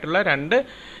ഇൻഡിപെൻഡൻ്റ് ആയിട്ടുള്ള 2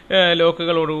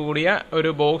 ലോക്കുകളോടുകൂടിയ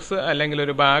ഒരു ബോക്സ് അല്ലെങ്കിൽ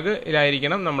ഒരു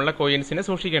ബാഗിലായിരിക്കണം നമ്മളുടെ കോയിൻസിനെ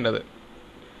സൂക്ഷിക്കേണ്ടത്.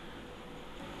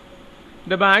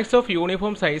 The bags of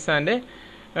uniform size and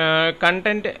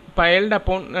content piled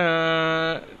upon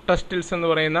trestles എന്ന്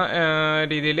പറയുന്ന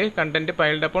രീതിയിൽ കണ്ടന്റ്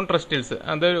പൈൽഡ് അപ്പോൺ ട്രസ്റ്റൽസ്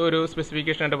അത് ഒരു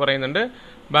സ്പെസിഫിക്കേഷൻ ആയിട്ട് പറയുന്നുണ്ട്.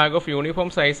 Bag of uniform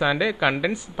size and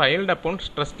contents പൈൽഡ് upon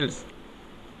ട്രസ്റ്റൽസ്.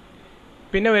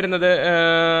 പിന്നെ വരുന്നത്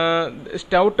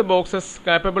stout boxes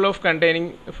capable of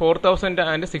containing 4000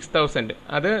 and 6000.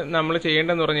 അത് നമ്മൾ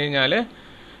ചെയ്യേണ്ടതെന്ന് പറഞ്ഞു കഴിഞ്ഞാൽ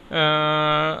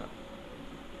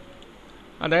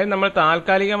അതായത് നമ്മൾ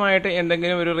താൽക്കാലികമായിട്ട്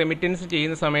എന്തെങ്കിലും ഒരു റെമിറ്റൻസ്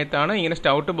ചെയ്യുന്ന സമയത്താണ് ഇങ്ങനെ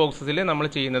സ്റ്റൗട്ട് ബോക്സസിൽ നമ്മൾ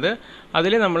ചെയ്യുന്നത്.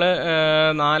 അതിൽ നമ്മൾ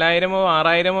 4000-ഓ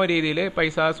 6000-ഓ രീതിയിൽ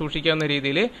പൈസ സൂക്ഷിക്കാവുന്ന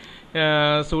രീതിയിൽ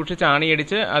സൂക്ഷിച്ച്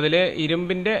ആണിയടിച്ച് അതിൽ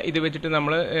ഇരുമ്പിൻ്റെ ഇത് വെച്ചിട്ട്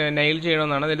നമ്മൾ നെയിൽ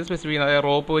ചെയ്യണമെന്നാണ് അതിൽ സ്പെസിഫിക് ചെയ്യുന്നത്. അതായത്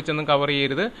റോപ്പ് വെച്ചൊന്നും കവർ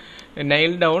ചെയ്യരുത്.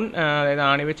 നെയിൽ ഡൗൺ, അതായത്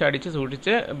ആണി വെച്ച് അടിച്ച്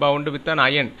സൂക്ഷിച്ച് ബൗണ്ട് വിത്ത് ആൻ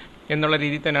അയൺ എന്നുള്ള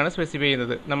രീതിയിൽ തന്നെയാണ് സ്പെസിഫൈ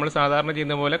ചെയ്യുന്നത്. നമ്മൾ സാധാരണ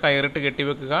ചെയ്യുന്ന പോലെ കയറിട്ട്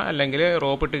കെട്ടിവെക്കുക അല്ലെങ്കിൽ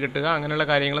റോപ്പിട്ട് കെട്ടുക അങ്ങനെയുള്ള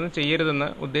കാര്യങ്ങളൊന്നും ചെയ്യരുതെന്ന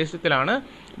ഉദ്ദേശത്തിലാണ്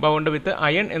ബൗണ്ട് വിത്ത്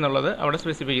അയൺ എന്നുള്ളത് അവിടെ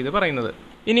സ്പെസിഫൈ ചെയ്ത് പറയുന്നത്.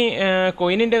 ഇനി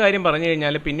കോയിനിൻ്റെ കാര്യം പറഞ്ഞു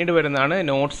കഴിഞ്ഞാൽ പിന്നീട് വരുന്നതാണ്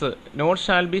notes. Notes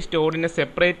shall be stored in A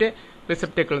separate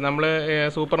റിസെപ്റ്റക്കിൾ. നമ്മൾ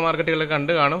സൂപ്പർ മാർക്കറ്റുകളിൽ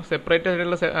കണ്ടു കാണും. സെപ്പറേറ്റ്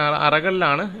ആയിട്ടുള്ള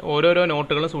അറകളിലാണ് ഓരോരോ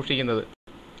നോട്ടുകളും സൂക്ഷിക്കുന്നത്.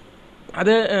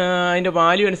 അത് അതിൻ്റെ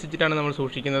വാല്യൂ അനുസരിച്ചിട്ടാണ് നമ്മൾ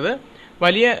സൂക്ഷിക്കുന്നത്.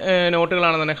 വലിയ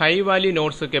നോട്ടുകളാണെന്നുണ്ടെങ്കിൽ high value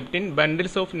notes kept in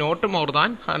bundles of not more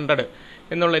than 100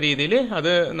 എന്നുള്ള രീതിയിൽ അത്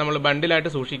നമ്മൾ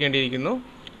ബണ്ടിലായിട്ട് സൂക്ഷിക്കേണ്ടിയിരിക്കുന്നു.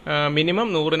 മിനിമം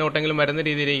 100 നോട്ടെങ്കിലും വരുന്ന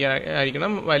രീതിയിലേക്ക്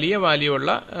ആയിരിക്കണം വലിയ വാല്യൂ ഉള്ള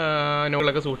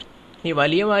നോട്ടുകളൊക്കെ സൂക്ഷിക്കും. ഈ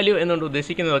വലിയ വാല്യൂ എന്നുകൊണ്ട്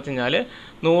ഉദ്ദേശിക്കുന്നത് വെച്ച് കഴിഞ്ഞാൽ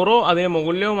 100-ഓ അതിന്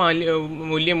മുകളിലോ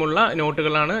മൂല്യമുള്ള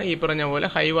നോട്ടുകളാണ് ഈ പറഞ്ഞ പോലെ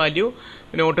ഹൈ വാല്യൂ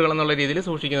നോട്ടുകൾ എന്നുള്ള രീതിയിൽ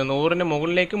സൂക്ഷിക്കുന്നത്. 100-ന്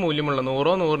മുകളിലേക്ക് മൂല്യമുള്ള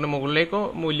 100-ഓ 100-ന് മുകളിലേക്കോ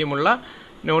മൂല്യമുള്ള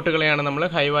നോട്ടുകളെയാണ് നമ്മൾ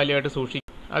ഹൈ വാല്യൂ ആയിട്ട് സൂക്ഷിക്കുന്നത്.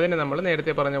 അതിനെ നമ്മൾ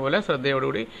നേരത്തെ പറഞ്ഞ പോലെ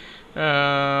ശ്രദ്ധയോടുകൂടി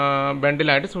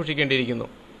ബണ്ടിലായിട്ട് സൂക്ഷിക്കേണ്ടിയിരിക്കുന്നു.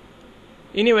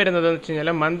 ഇനി വരുന്നതെന്ന് വെച്ച് കഴിഞ്ഞാൽ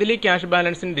monthly cash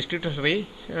balance in district treasury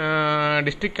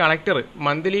district collector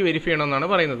monthly verify ചെയ്യണമെന്നാണ്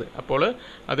പറയുന്നത്. അപ്പോൾ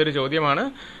അതൊരു ചോദ്യമാണ്.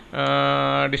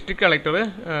 ഡിസ്ട്രിക്ട് കളക്ടർ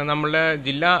നമ്മളുടെ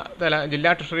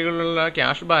ജില്ലാ ട്രഷറികളിലുള്ള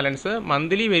ക്യാഷ് ബാലൻസ്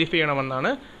മന്ത്ലി വെരിഫൈ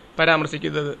ചെയ്യണമെന്നാണ്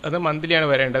പരാമർശിക്കുന്നത്. അത് മന്ത്ലിയാണ്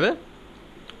വരേണ്ടത്.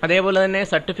 അതേപോലെ തന്നെ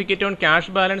certificate on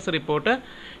cash balance report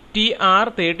TR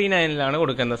 39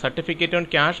 കൊടുക്കുന്നത്. Certificate on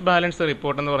cash balance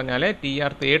report എന്ന് പറഞ്ഞാൽ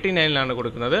TR 39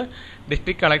 കൊടുക്കുന്നത്.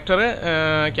 District collector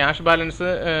cash balance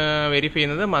verify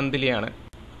ചെയ്യുന്നത് മന്ത്ലിയാണ്.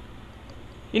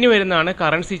 ഇനി വരുന്നതാണ്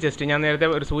കറൻസി ചെസ്റ്റ്. ഞാൻ നേരത്തെ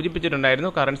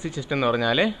സൂചിപ്പിച്ചിട്ടുണ്ടായിരുന്നു. കറൻസി ചെസ്റ്റ് എന്ന്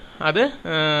പറഞ്ഞാൽ അത്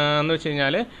എന്ന് വെച്ച്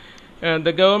കഴിഞ്ഞാൽ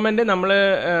ദ ഗവൺമെൻറ് നമ്മൾ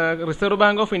റിസർവ്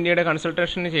ബാങ്ക് ഓഫ് ഇന്ത്യയുടെ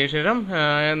കൺസൾട്ടേഷന് ശേഷം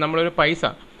നമ്മളൊരു പൈസ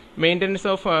maintenance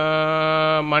of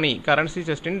money currency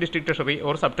chest in district treasury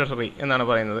or sub treasury എന്നാണ്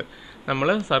പറയുന്നത്. നമ്മൾ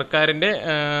സർക്കാരിൻ്റെ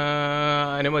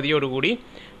അനുമതിയോടുകൂടി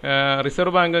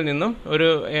റിസർവ് ബാങ്കിൽ നിന്നും ഒരു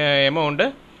എമൗണ്ട്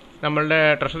നമ്മളുടെ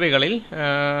ട്രഷറികളിൽ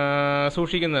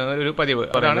സൂക്ഷിക്കുന്ന ഒരു പതിവ്.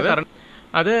 അതാണ്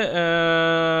അത്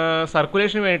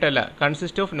സർക്കുലേഷന് വേണ്ടിയിട്ടല്ല.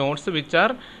 Consist of notes which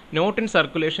are not in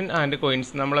circulation and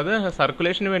coins. നമ്മളത്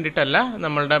സർക്കുലേഷന് വേണ്ടിയിട്ടല്ല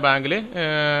നമ്മളുടെ ബാങ്കിൽ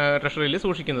ട്രഷറിയിൽ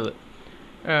സൂക്ഷിക്കുന്നത്.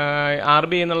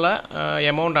 RBI എന്നുള്ള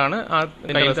എമൗണ്ടാണ് ആ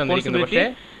തന്നിരിക്കുന്നത്. പക്ഷേ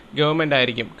ഗവൺമെൻറ്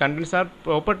ആയിരിക്കും. Contents R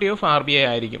property of RBI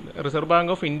ആയിരിക്കും. റിസർവ്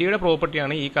ബാങ്ക് ഓഫ് ഇന്ത്യയുടെ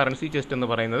പ്രോപ്പർട്ടിയാണ് ഈ കറൻസി ചെസ്റ്റ് എന്ന്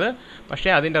പറയുന്നത്. പക്ഷേ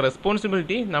അതിൻ്റെ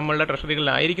റെസ്പോൺസിബിലിറ്റി നമ്മളുടെ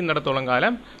ട്രഷറികളിലായിരിക്കുന്നിടത്തോളം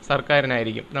കാലം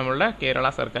സർക്കാരിനായിരിക്കും, നമ്മളുടെ Kerala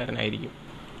സർക്കാരിനായിരിക്കും.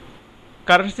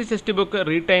 Currency chest book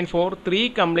retain four 3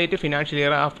 complete financial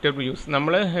year after use.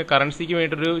 നമ്മൾ കറൻസിക്ക്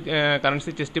വേണ്ടിയിട്ടൊരു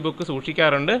കറൻസി ചെസ്റ്റ് ബുക്ക്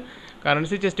സൂക്ഷിക്കാറുണ്ട്.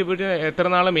 കറൻസി ചെസ്റ്റ് ബുക്ക് എത്ര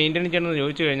നാൾ മെയിൻറ്റെയിൻ ചെയ്യണമെന്ന്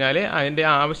ചോദിച്ചു കഴിഞ്ഞാൽ അതിൻ്റെ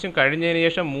ആവശ്യം കഴിഞ്ഞതിന്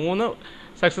ശേഷം 3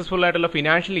 സക്സസ്ഫുൾ ആയിട്ടുള്ള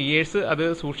ഫിനാൻഷ്യൽ ഇയേഴ്സ് അത്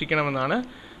സൂക്ഷിക്കണമെന്നാണ്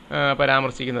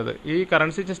പരാമർശിക്കുന്നത്. ഈ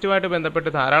കറൻസി ചെസ്റ്റുമായിട്ട് ബന്ധപ്പെട്ട്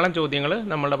ധാരാളം ചോദ്യങ്ങൾ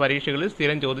നമ്മളുടെ പരീക്ഷകളിൽ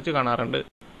സ്ഥിരം ചോദിച്ചു കാണാറുണ്ട്.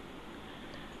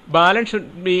 Balance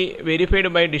should be verified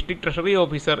by district treasury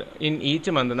officer in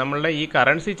each month. നമ്മളുടെ ഈ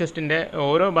കറൻസി ചെസ്റ്റിൻ്റെ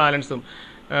ഓരോ ബാലൻസും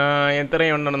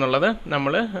എത്രയുണ്ടെന്നുള്ളത്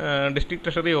നമ്മൾ district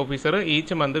treasury officer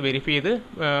each month verify ചെയ്ത്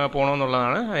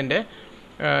പോകണമെന്നുള്ളതാണ് അതിൻ്റെ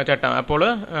ചട്ടം. അപ്പോൾ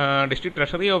district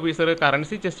treasury officer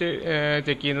currency chest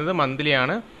check ചെയ്യുന്നത്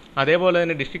മന്ത്ലിയാണ്. അതേപോലെ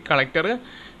തന്നെ district collector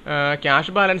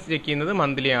cash balance check ചെയ്യുന്നത്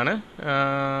മന്ത്ലിയാണ്.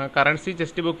 കറൻസി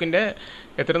ചെസ്റ്റ് ബുക്കിൻ്റെ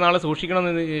എത്ര നാൾ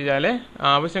സൂക്ഷിക്കണമെന്ന് ചോദിച്ചാൽ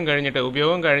ആവശ്യം കഴിഞ്ഞിട്ട്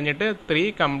ഉപയോഗം കഴിഞ്ഞിട്ട് 3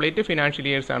 കംപ്ലീറ്റ് ഫിനാൻഷ്യൽ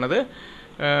ഇയേഴ്സാണത്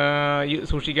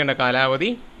സൂക്ഷിക്കേണ്ട കാലാവധി.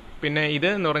 പിന്നെ ഇത്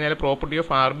എന്ന് പറഞ്ഞാൽ പ്രോപ്പർട്ടി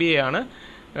ഓഫ് RBI ആണ്.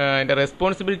 അതിൻ്റെ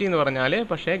റെസ്പോൺസിബിലിറ്റി എന്ന് പറഞ്ഞാൽ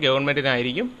പക്ഷേ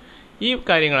ഗവൺമെൻറ്റിനായിരിക്കും. ഈ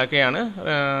കാര്യങ്ങളൊക്കെയാണ്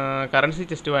കറൻസി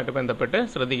ചെസ്റ്റുമായിട്ട് ബന്ധപ്പെട്ട്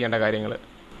ശ്രദ്ധിക്കേണ്ട കാര്യങ്ങൾ.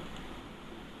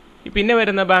 പിന്നെ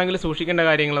വരുന്ന ബാങ്കിൽ സൂക്ഷിക്കേണ്ട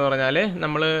കാര്യങ്ങൾ എന്ന് പറഞ്ഞാൽ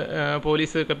നമ്മൾ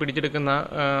പോലീസ് ഒക്കെ പിടിച്ചെടുക്കുന്ന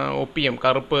ഒപ്പിയം,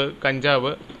 കറുപ്പ്,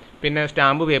 കഞ്ചാവ്, പിന്നെ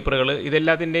സ്റ്റാമ്പ് പേപ്പറുകൾ,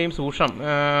 ഇതെല്ലാത്തിൻ്റെയും സൂക്ഷം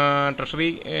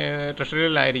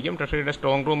ട്രഷറിയിലായിരിക്കും, ട്രഷറിയുടെ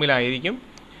സ്ട്രോങ് റൂമിലായിരിക്കും.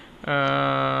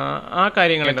 ആ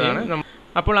കാര്യങ്ങളൊക്കെയാണ്.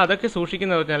 അപ്പോൾ അതൊക്കെ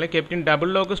സൂക്ഷിക്കുന്നത് വെച്ചാൽ kept in double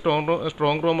lock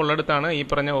strong room ഉള്ളിടത്താണ് ഈ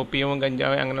പറഞ്ഞ ഒപ്പിയവും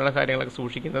കഞ്ചാവ് അങ്ങനെയുള്ള കാര്യങ്ങളൊക്കെ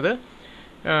സൂക്ഷിക്കുന്നത്.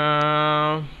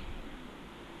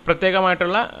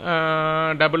 പ്രത്യേകമായിട്ടുള്ള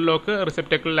ഡബിൾ ലോക്ക്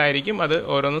റിസെപ്റ്റക്കിളിലായിരിക്കും അത്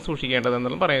ഓരോന്നും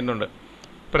സൂക്ഷിക്കേണ്ടതെന്നും പറയുന്നുണ്ട്.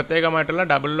 പ്രത്യേകമായിട്ടുള്ള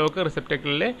double lock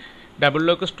റിസെപ്റ്റക്കിളിലെ double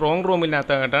lock strong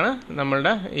റൂമിനകത്തായിട്ടാണ്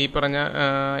നമ്മളുടെ ഈ പറഞ്ഞ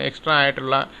എക്സ്ട്രാ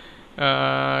ആയിട്ടുള്ള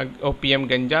ഒപ്പിയം,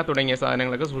 ഗഞ്ച തുടങ്ങിയ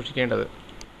സാധനങ്ങളൊക്കെ സൂക്ഷിക്കേണ്ടത്.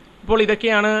 അപ്പോൾ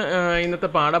ഇതൊക്കെയാണ് ഇന്നത്തെ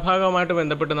പാഠഭാഗവുമായിട്ട്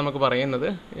ബന്ധപ്പെട്ട് നമുക്ക് പറയുന്നത്.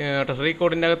 ട്രഷറി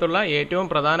കോഡിൻ്റെ അകത്തുള്ള ഏറ്റവും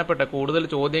പ്രധാനപ്പെട്ട കൂടുതൽ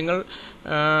ചോദ്യങ്ങൾ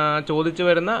ചോദിച്ചു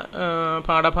വരുന്ന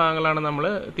പാഠഭാഗങ്ങളാണ് നമ്മൾ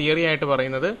തിയറി ആയിട്ട്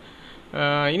പറയുന്നത്.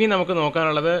 ഇനി നമുക്ക്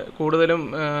നോക്കാനുള്ളത് കൂടുതലും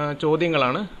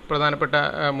ചോദ്യങ്ങളാണ്, പ്രധാനപ്പെട്ട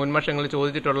മുൻവർഷങ്ങളിൽ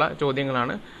ചോദിച്ചിട്ടുള്ള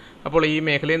ചോദ്യങ്ങളാണ്. അപ്പോൾ ഈ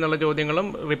മേഖലയിൽ നിന്നുള്ള ചോദ്യങ്ങളും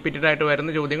റിപ്പീറ്റഡ് ആയിട്ട്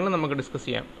വരുന്ന ചോദ്യങ്ങളും നമുക്ക് ഡിസ്കസ്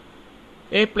ചെയ്യാം.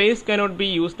 A place cannot be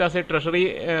used as a treasury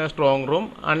strong room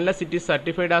unless it is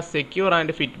certified as secure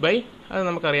and fit by, അത്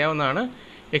നമുക്കറിയാവുന്നതാണ്,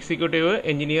 എക്സിക്യൂട്ടീവ്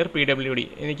എഞ്ചിനീയർ PWD.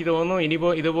 എനിക്ക് തോന്നുന്നു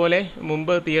ഇനിയിപ്പോൾ ഇതുപോലെ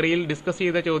മുമ്പ് തിയറിയിൽ ഡിസ്കസ്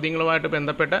ചെയ്ത ചോദ്യങ്ങളുമായിട്ട്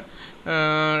ബന്ധപ്പെട്ട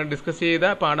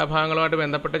പാഠഭാഗങ്ങളുമായിട്ട്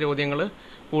ബന്ധപ്പെട്ട ചോദ്യങ്ങൾ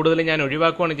കൂടുതലും ഞാൻ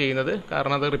ഒഴിവാക്കുകയാണ് ചെയ്യുന്നത്.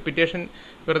 കാരണം അത് റിപ്പീറ്റേഷൻ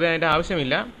വെറുതെ അതിൻ്റെ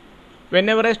ആവശ്യമില്ല.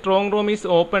 Whenever a strong room is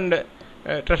opened,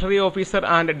 treasury officer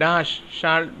and dash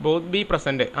shall both be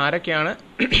present. ആരൊക്കെയാണ്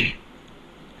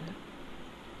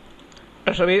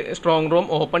ട്രഷറി സ്ട്രോങ് റൂം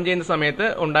ഓപ്പൺ ചെയ്യുന്ന സമയത്ത്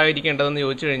ഉണ്ടായിരിക്കേണ്ടതെന്ന്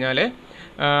ചോദിച്ചു കഴിഞ്ഞാൽ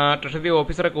ട്രഷറി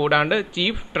ഓഫീസറെ കൂടാണ്ട്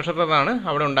ചീഫ് ട്രഷററാണ്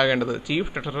അവിടെ ഉണ്ടാകേണ്ടത്. ചീഫ്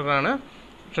ട്രഷററാണ്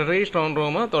ട്രഷറി സ്ട്രോങ്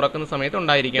റൂം തുറക്കുന്ന സമയത്ത്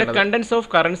ഉണ്ടായിരിക്കേണ്ടത്. Contents of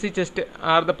currency chest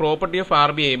are the property of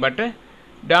RBI but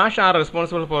dash are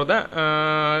responsible for the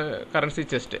currency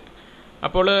chest.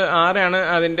 അപ്പോൾ ആരാണ്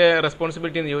അതിൻ്റെ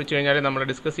റെസ്പോൺസിബിലിറ്റി എന്ന് ചോദിച്ചു കഴിഞ്ഞാൽ നമ്മൾ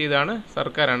ഡിസ്കസ് ചെയ്തതാണ്,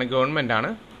 സർക്കാരാണ്, ഗവൺമെൻറ്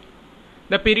ആണ്.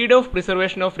 The period of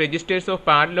preservation of registers of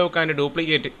padlock and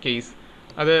duplicate case,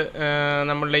 അത്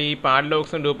നമ്മളുടെ ഈ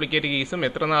പാഡ്ലോക്സും ഡ്യൂപ്ലിക്കേറ്റ് കീസും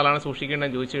എത്ര നാളാണ്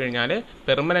സൂക്ഷിക്കേണ്ടതെന്ന് ചോദിച്ചു കഴിഞ്ഞാൽ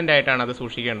പെർമനൻ്റ് ആയിട്ടാണ് അത്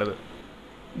സൂക്ഷിക്കേണ്ടത്.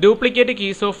 Duplicate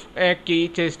keys of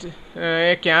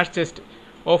A cash chest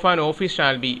of an office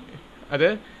shall be, അത്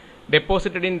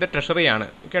ഡെപ്പോസിറ്റഡ് ഇൻ ദ ട്രഷറി ആണ്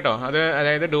കേട്ടോ.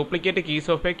 അതായത് duplicate keys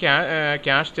of A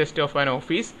cash chest of an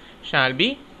office shall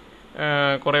be,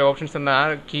 കുറേ ഓപ്ഷൻസ് ഉണ്ട്. ആ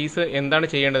കീസ് എന്താണ്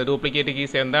ചെയ്യേണ്ടത്, ഡ്യൂപ്ലിക്കേറ്റ്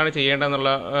കീസ് എന്താണ് ചെയ്യേണ്ടതെന്നുള്ള,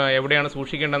 എവിടെയാണ്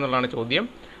സൂക്ഷിക്കേണ്ടതെന്നുള്ളതാണ് ചോദ്യം.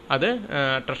 അത്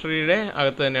ട്രഷറിയുടെ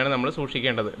അകത്ത് തന്നെയാണ് നമ്മൾ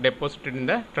സൂക്ഷിക്കേണ്ടത്, deposited in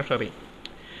the treasury.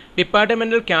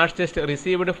 Departmental cash chest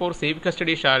received four safe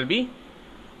custody shall be,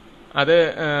 അത്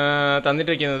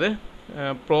തന്നിട്ടിരിക്കുന്നത്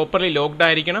പ്രോപ്പർലി ലോക്ക്ഡ്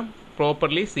ആയിരിക്കണം,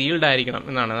 പ്രോപ്പർലി സീൽഡ് ആയിരിക്കണം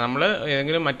എന്നാണ്. നമ്മൾ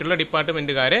ഏതെങ്കിലും മറ്റുള്ള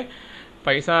ഡിപ്പാർട്ട്മെൻറ്റുകാരെ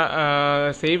പൈസ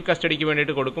സേഫ് കസ്റ്റഡിക്ക്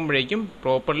വേണ്ടിയിട്ട് കൊടുക്കുമ്പോഴേക്കും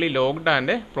properly locked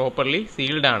and properly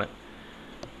sealed ആണ്.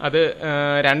 അത്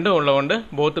രണ്ടും ഉള്ളതുകൊണ്ട്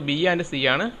ബോത്ത് B ആൻഡ് C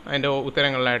ആണ് അതിൻ്റെ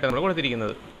ഉത്തരങ്ങളിലായിട്ട് നമ്മൾ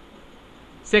കൊടുത്തിരിക്കുന്നത്.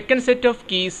 Second set of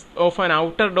keys of an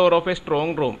outer door of A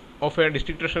strong room of A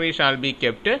district treasury shall be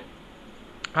kept,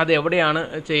 അത് എവിടെയാണ്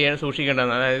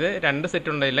സൂക്ഷിക്കേണ്ടത്, അതായത് രണ്ട്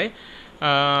സെറ്റ് ഉണ്ടല്ലേ,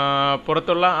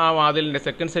 പുറത്തുള്ള ആ വാതിലിൻ്റെ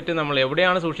സെക്കൻഡ് സെറ്റ് നമ്മൾ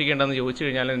എവിടെയാണ് സൂക്ഷിക്കേണ്ടതെന്ന് ചോദിച്ചു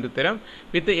കഴിഞ്ഞാൽ എൻ്റെ ഉത്തരം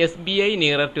വിത്ത് SBI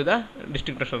nearer to the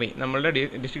district treasury. നമ്മളുടെ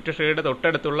ഡിസ്ട്രിക്ട് ട്രഷറിയുടെ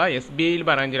തൊട്ടടുത്തുള്ള SBI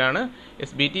ബ്രാഞ്ചിലാണ്,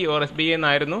 SBT ഓർ SBI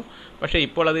എന്നായിരുന്നു, പക്ഷേ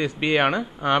ഇപ്പോൾ അത് SBI ആണ്,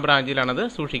 ആ ബ്രാഞ്ചിലാണത്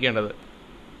സൂക്ഷിക്കേണ്ടത്.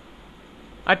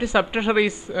 At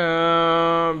sub-treasuries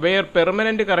where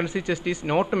permanent currency chest is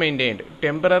not maintained,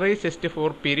 temporary chest for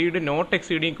period not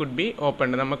exceeding could be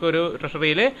opened. നമുക്കൊരു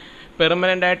ട്രഷറിയിൽ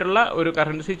പെർമനൻ്റ് ആയിട്ടുള്ള ഒരു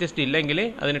കറൻസി ചെസ്റ്റ് ഇല്ലെങ്കിൽ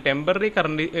അതിന് ടെമ്പററി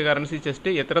കറൻസി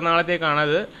ചെസ്റ്റ് എത്ര നാളത്തേക്കാണ്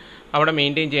അത് അവിടെ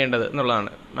മെയിൻറ്റെയിൻ ചെയ്യേണ്ടത്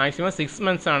എന്നുള്ളതാണ്. മാക്സിമം 6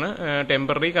 months ആണ്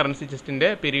ടെമ്പററി കറൻസി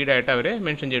ചെസ്റ്റിൻ്റെ പീരീഡായിട്ട് അവർ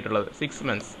മെൻഷൻ ചെയ്തിട്ടുള്ളത്, 6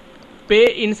 months. Pay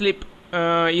in slip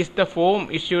is the form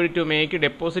issued to make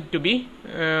deposit to B,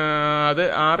 അത്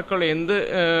ആർക്കുള്ള എന്ത്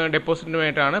ഡെപ്പോസിറ്റിന്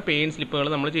വേണ്ടിയിട്ടാണ് പേ ഇൻ സ്ലിപ്പുകൾ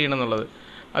നമ്മൾ ചെയ്യണം എന്നുള്ളത്.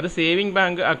 അത് സേവിങ്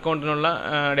ബാങ്ക് അക്കൗണ്ടിനുള്ള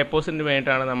ഡെപ്പോസിറ്റിന്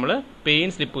വേണ്ടിയിട്ടാണ് നമ്മൾ പേ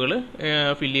ഇൻ സ്ലിപ്പുകൾ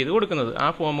ഫില്ല് ചെയ്ത് കൊടുക്കുന്നത്. ആ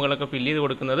ഫോമുകളൊക്കെ ഫില്ല് ചെയ്ത്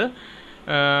കൊടുക്കുന്നത്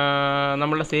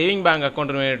നമ്മളുടെ സേവിങ് ബാങ്ക്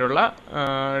അക്കൗണ്ടിന് വേണ്ടിയിട്ടുള്ള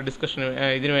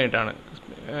ഇതിന് വേണ്ടിയിട്ടാണ്,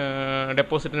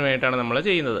 ഡെപ്പോസിറ്റിന് വേണ്ടിയിട്ടാണ് നമ്മൾ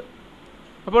ചെയ്യുന്നത്.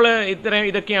 അപ്പോൾ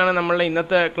ഇതൊക്കെയാണ് നമ്മളുടെ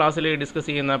ഇന്നത്തെ ക്ലാസ്സിൽ ഡിസ്കസ്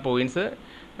ചെയ്യുന്ന പോയിൻറ്റ്സ്.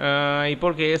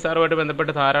 ഇപ്പോൾ KSRുമായിട്ട്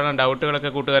ബന്ധപ്പെട്ട് ധാരാളം ഡൗട്ടുകളൊക്കെ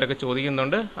കൂട്ടുകാരൊക്കെ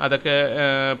ചോദിക്കുന്നുണ്ട്. അതൊക്കെ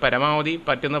പരമാവധി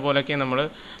പറ്റുന്ന പോലെയൊക്കെ നമ്മൾ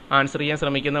ആൻസർ ചെയ്യാൻ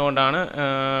ശ്രമിക്കുന്നതുകൊണ്ടാണ്.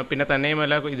 പിന്നെ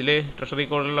തന്നെയുമല്ല, ഇതിൽ ട്രഷറി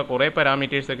കോഡിലുള്ള കുറേ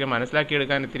പാരാമീറ്റേഴ്സൊക്കെ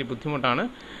മനസ്സിലാക്കിയെടുക്കാൻ ഇത്തിരി ബുദ്ധിമുട്ടാണ്.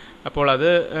 അപ്പോൾ അത്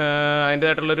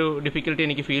അതിൻ്റേതായിട്ടുള്ളൊരു ഡിഫിക്കൽട്ടി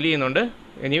എനിക്ക് ഫീൽ ചെയ്യുന്നുണ്ട്.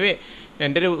 എനിവേ,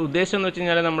 എൻ്റെ ഒരു ഉദ്ദേശം എന്ന് വെച്ച്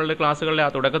കഴിഞ്ഞാൽ നമ്മളുടെ ക്ലാസ്സുകളിലെ ആ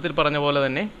തുടക്കത്തിൽ പറഞ്ഞ പോലെ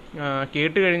തന്നെ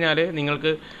കേട്ട് കഴിഞ്ഞാൽ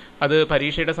നിങ്ങൾക്ക് അത്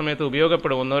പരീക്ഷയുടെ സമയത്ത്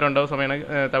ഉപയോഗപ്പെടും. 1-2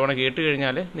 തവണ കേട്ട്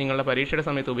കഴിഞ്ഞാൽ നിങ്ങളുടെ പരീക്ഷയുടെ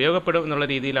സമയത്ത് ഉപയോഗപ്പെടും എന്നുള്ള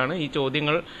രീതിയിലാണ് ഈ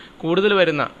ചോദ്യങ്ങൾ കൂടുതൽ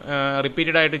വരുന്ന,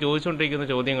 റിപ്പീറ്റഡായിട്ട് ചോദിച്ചുകൊണ്ടിരിക്കുന്ന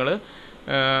ചോദ്യങ്ങൾ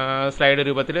സ്ലൈഡ്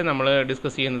രൂപത്തിൽ നമ്മൾ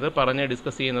ഡിസ്കസ്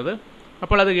ചെയ്യുന്നത്.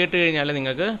 അപ്പോൾ അത് കേട്ട് കഴിഞ്ഞാൽ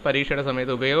നിങ്ങൾക്ക് പരീക്ഷയുടെ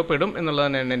സമയത്ത് ഉപയോഗപ്പെടും എന്നുള്ളത്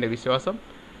തന്നെയാണ് എൻ്റെ വിശ്വാസം.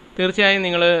 തീർച്ചയായും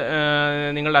നിങ്ങൾ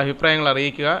നിങ്ങളുടെ അഭിപ്രായങ്ങൾ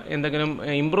അറിയിക്കുക. എന്തെങ്കിലും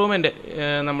ഇമ്പ്രൂവ്മെൻറ്റ്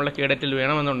നമ്മുടെ കേഡറ്റിൽ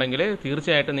വേണമെന്നുണ്ടെങ്കിൽ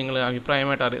തീർച്ചയായിട്ടും നിങ്ങൾ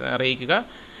അഭിപ്രായമായിട്ട് അറിയിക്കുക.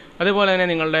 അതുപോലെ തന്നെ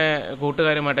നിങ്ങളുടെ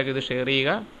കൂട്ടുകാരുമായിട്ടൊക്കെ ഇത് ഷെയർ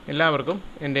ചെയ്യുക. എല്ലാവർക്കും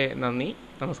എൻ്റെ നന്ദി,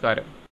 നമസ്കാരം.